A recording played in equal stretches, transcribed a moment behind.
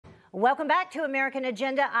Welcome back to American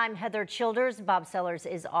Agenda. I'm Heather Childers. Bob Sellers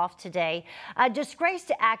is off today.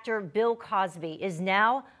 Disgraced actor Bill Cosby is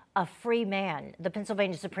now a free man. The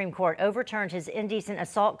Pennsylvania Supreme Court overturned his indecent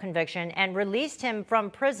assault conviction and released him from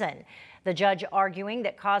prison. The judge arguing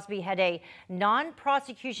that Cosby had a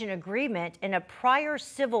non-prosecution agreement in a prior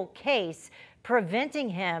civil case preventing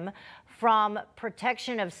him from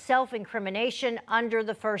protection of self-incrimination under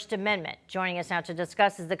the First Amendment. Joining us now to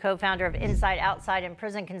discuss is the co-founder of Inside Outside and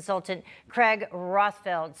prison consultant Craig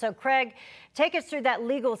Rothfeld. So Craig, take us through that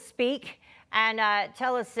legal speak and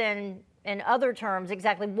tell us in other terms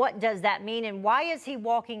exactly what does that mean and why is he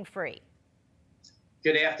walking free?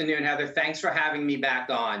 Good afternoon, Heather. Thanks for having me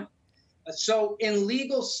back on. So in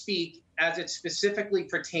legal speak, as it specifically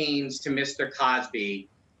pertains to Mr. Cosby,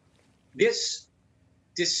 this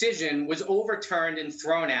decision was overturned and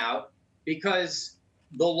thrown out because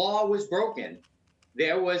the law was broken.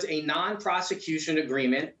 There was a non-prosecution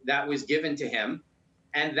agreement that was given to him,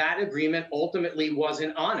 and that agreement ultimately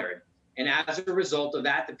wasn't honored. And as a result of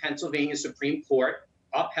that, the Pennsylvania Supreme Court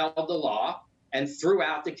upheld the law and threw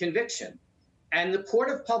out the conviction. And the court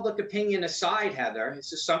of public opinion aside, Heather,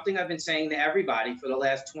 this is something I've been saying to everybody for the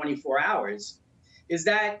last 24 hours, is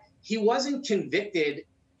that he wasn't convicted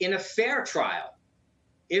in a fair trial.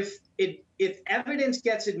 If evidence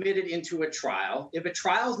gets admitted into a trial, if a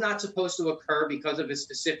trial is not supposed to occur because of a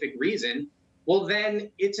specific reason, well, then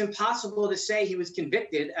it's impossible to say he was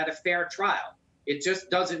convicted at a fair trial. It just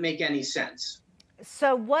doesn't make any sense.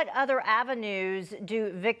 So what other avenues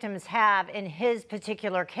do victims have in his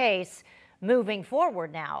particular case moving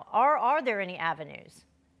forward now? Are there any avenues?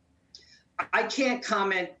 I can't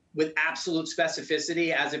comment with absolute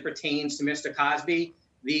specificity as it pertains to Mr. Cosby.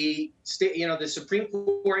 The Supreme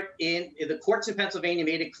Court the courts in Pennsylvania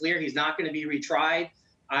made it clear he's not going to be retried.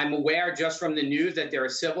 I'm aware just from the news that there are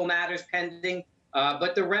civil matters pending,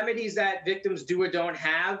 but the remedies that victims do or don't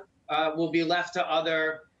have will be left to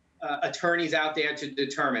other attorneys out there to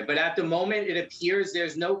determine. But at the moment, it appears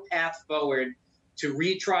there's no path forward to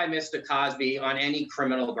retry Mr. Cosby on any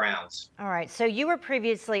criminal grounds. All right. So you were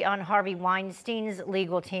previously on Harvey Weinstein's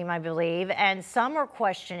legal team, I believe, and some are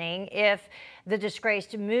questioning if the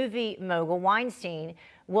disgraced movie mogul Weinstein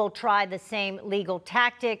will try the same legal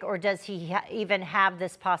tactic, or does he even have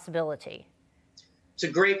this possibility? It's a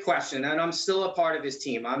great question, and I'm still a part of his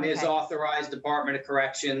team. I'm his authorized Department of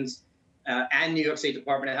Corrections and New York State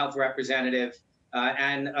Department of Health representative.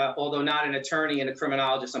 Although not an attorney and a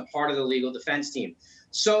criminologist, I'm part of the legal defense team.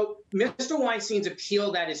 So Mr. Weinstein's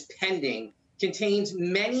appeal that is pending contains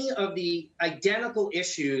many of the identical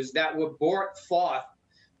issues that were brought forth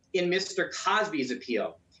in Mr. Cosby's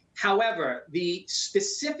appeal. However, the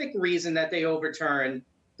specific reason that they overturned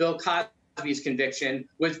Bill Cosby's conviction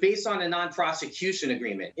was based on a non-prosecution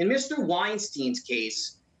agreement. In Mr. Weinstein's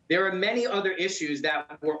case, there are many other issues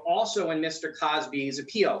that were also in Mr. Cosby's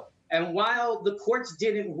appeal. And while the courts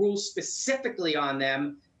didn't rule specifically on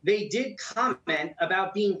them, they did comment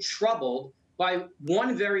about being troubled by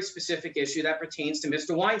one very specific issue that pertains to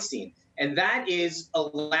Mr. Weinstein. And that is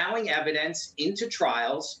allowing evidence into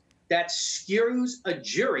trials that skews a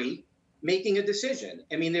jury making a decision.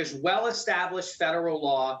 I mean, there's well-established federal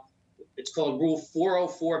law. It's called Rule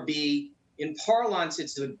 404B. In parlance,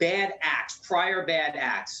 it's the bad acts, prior bad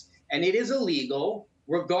acts. And it is illegal,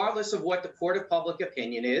 regardless of what the court of public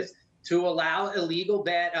opinion is, to allow illegal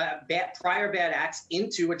prior bad acts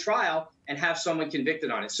into a trial and have someone convicted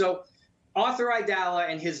on it. So Arthur Aidala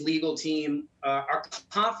and his legal team are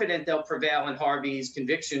confident they'll prevail in Harvey's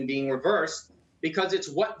conviction being reversed because it's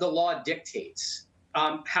what the law dictates.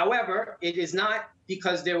 However, it is not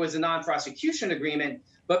because there was a non-prosecution agreement,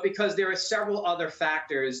 but because there are several other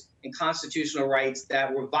factors and constitutional rights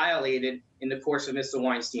that were violated in the course of Mr.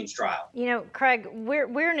 Weinstein's trial. You know, Craig,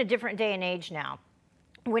 we're in a different day and age now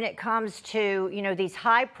when it comes to, these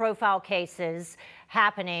high-profile cases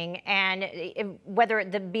happening, and whether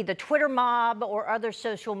it be the Twitter mob or other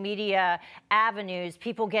social media avenues,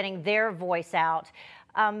 people getting their voice out.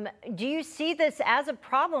 Do you see this as a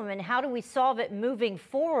problem, and how do we solve it moving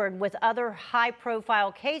forward with other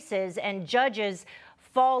high-profile cases and judges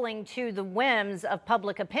falling to the whims of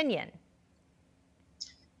public opinion?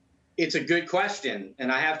 It's a good question,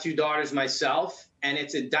 and I have two daughters myself, and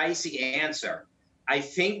it's a dicey answer. I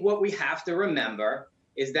think what we have to remember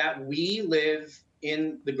is that we live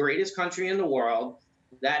in the greatest country in the world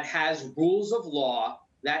that has rules of law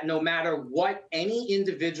that no matter what any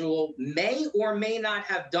individual may or may not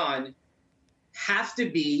have done, have to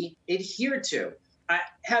be adhered to.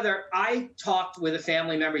 Heather, I talked with a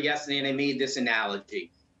family member yesterday and I made this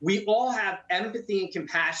analogy. We all have empathy and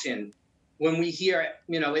compassion when we hear,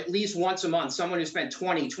 at least once a month, someone who spent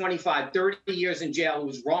 20, 25, 30 years in jail who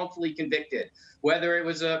was wrongfully convicted, whether it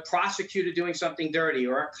was a prosecutor doing something dirty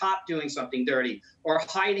or a cop doing something dirty or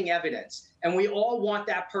hiding evidence. And we all want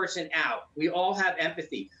that person out. We all have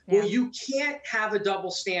empathy. Yeah. Well, you can't have a double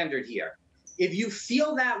standard here. If you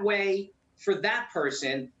feel that way for that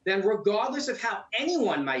person, then regardless of how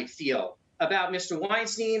anyone might feel about Mr.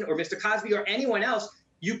 Weinstein or Mr. Cosby or anyone else,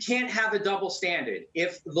 you can't have a double standard.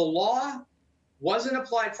 If the law wasn't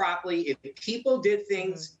applied properly, if people did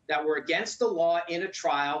things that were against the law in a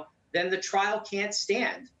trial, then the trial can't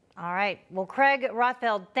stand. All right. Well, Craig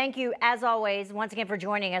Rothfeld, thank you, as always, once again for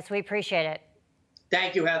joining us. We appreciate it.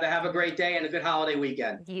 Thank you, Heather. Have a great day and a good holiday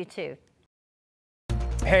weekend. You too.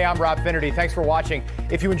 Hey, I'm Rob Finnerty. Thanks for watching.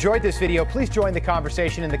 If you enjoyed this video, please join the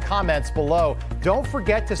conversation in the comments below. Don't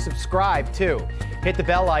forget to subscribe, too. Hit the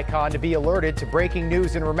bell icon to be alerted to breaking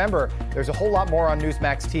news. And remember, there's a whole lot more on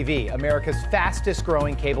Newsmax TV, America's fastest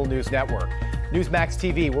growing cable news network. Newsmax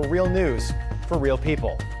TV, where real news for real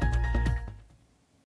people.